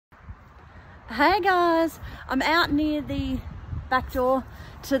Hey guys, I'm out near the back door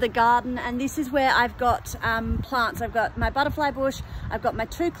to the garden, and this is where I've got plants. I've got my butterfly bush, I've got my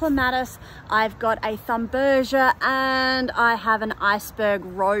 2 clematis, I've got a thumburgia, and I have an iceberg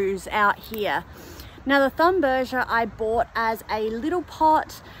rose out here. Now the thumburgia I bought as a little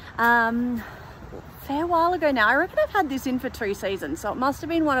pot a fair while ago now. I reckon I've had this in for 2 seasons, so it must have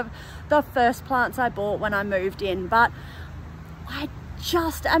been one of the first plants I bought when I moved in, but I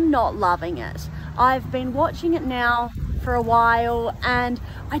just am not loving it. I've been watching it now for a while, and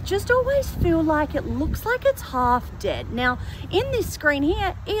I just always feel like it looks like it's half dead. Now in this screen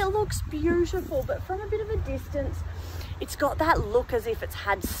here it looks beautiful, but from a bit of a distance it's got that look as if it's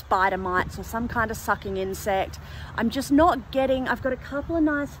had spider mites or some kind of sucking insect. I'm just not getting, I've got a couple of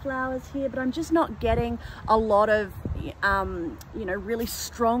nice flowers here, but I'm just not getting a lot of you know, really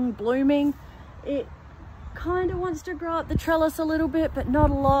strong blooming. It kind of wants to grow up the trellis a little bit, but not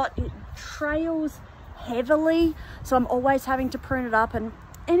a lot. It trails heavily, so I'm always having to prune it up. And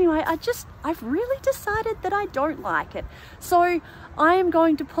anyway, I've really decided that I don't like it, so I am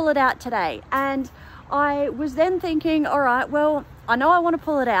going to pull it out today. And I was then thinking, all right, well, I know I want to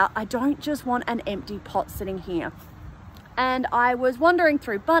pull it out, I don't just want an empty pot sitting here. And I was wandering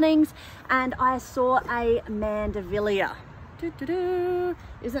through Bunnings and I saw a Mandevilla.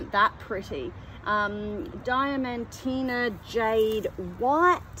 Isn't that pretty? Diamantina Jade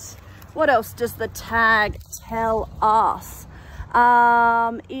White. What else does the tag tell us?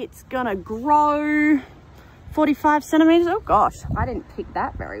 It's gonna grow 45 centimeters. Oh gosh, I didn't pick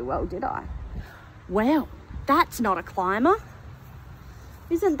that very well, did I? Well, that's not a climber.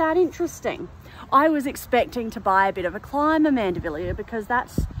 Isn't that interesting? I was expecting to buy a bit of a climber Mandevilla because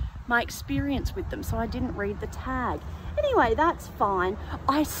that's my experience with them, so I didn't read the tag. Anyway, that's fine.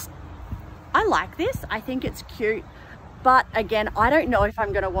 I like this. I think it's cute, but again, I don't know if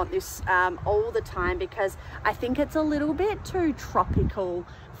I'm going to want this all the time, because I think it's a little bit too tropical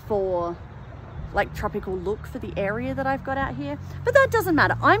for, like, tropical look for the area that I've got out here. But that doesn't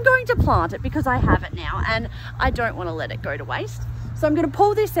matter. I'm going to plant it because I have it now and I don't want to let it go to waste. So I'm going to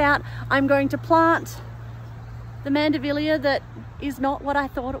pull this out. I'm going to plant the Mandevilla that is not what I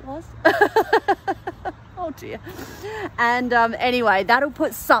thought it was. Oh dear. And anyway, that'll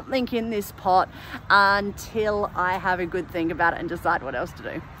put something in this pot until I have a good think about it and decide what else to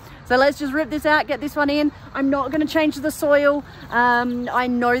do. So let's just rip this out, get this one in. I'm not going to change the soil. I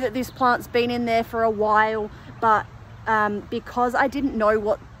know that this plant's been in there for a while, but because I didn't know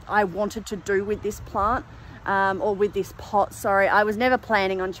what I wanted to do with this plant, or with this pot, sorry, I was never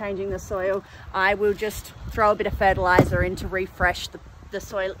planning on changing the soil. I will just throw a bit of fertilizer in to refresh the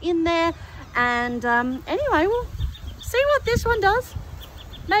soil in there. And anyway, we'll see what this one does.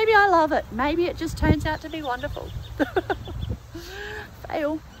 Maybe I love it. Maybe it just turns out to be wonderful.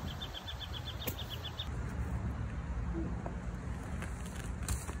 Fail.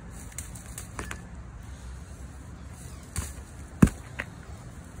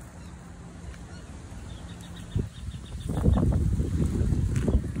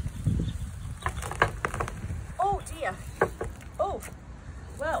 Oh dear. Oh,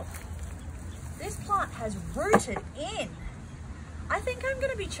 well, this plant has rooted in. I think I'm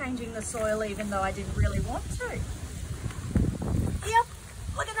going to be changing the soil even though I didn't really want to. Yep,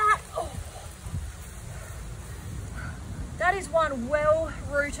 look at that. Oh. That is one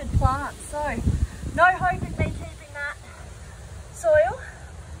well-rooted plant, so no hope in me keeping that soil.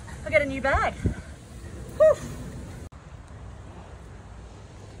 I'll get a new bag. Whew.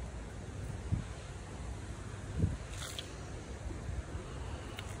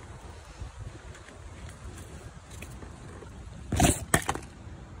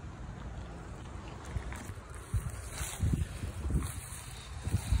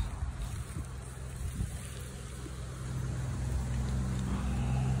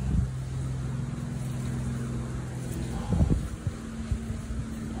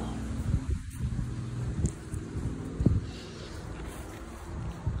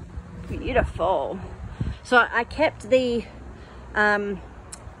 Beautiful. So I kept the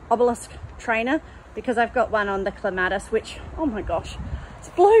obelisk trainer because I've got one on the clematis, which, oh my gosh, it's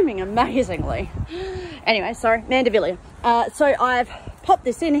blooming amazingly. Anyway, sorry, Mandevilla. So I've popped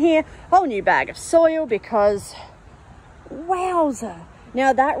this in here, whole new bag of soil, because wowza.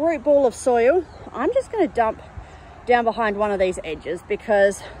 Now that root ball of soil, I'm just going to dump down behind one of these edges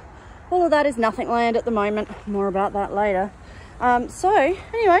because all of that is nothing land at the moment. More about that later. So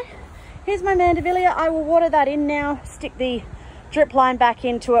anyway, here's my Mandevilla. I will water that in now, stick the drip line back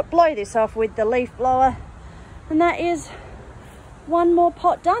into it, blow this off with the leaf blower, and that is one more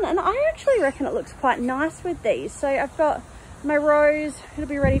pot done. And I actually reckon it looks quite nice with these. So I've got My rose, it'll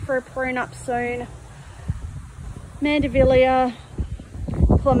be ready for a prune up soon. Mandevilla,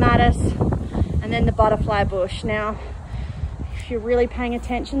 clematis, and then the butterfly bush. Now, if you're really paying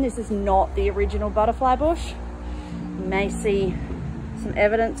attention, this is not the original butterfly bush. You may see some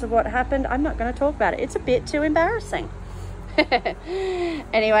evidence of what happened. I'm not going to talk about it. It's a bit too embarrassing.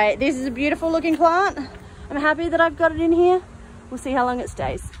 Anyway, this is a beautiful looking plant. I'm happy that I've got it in here. We'll see how long it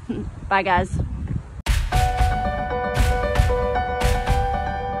stays. Bye guys.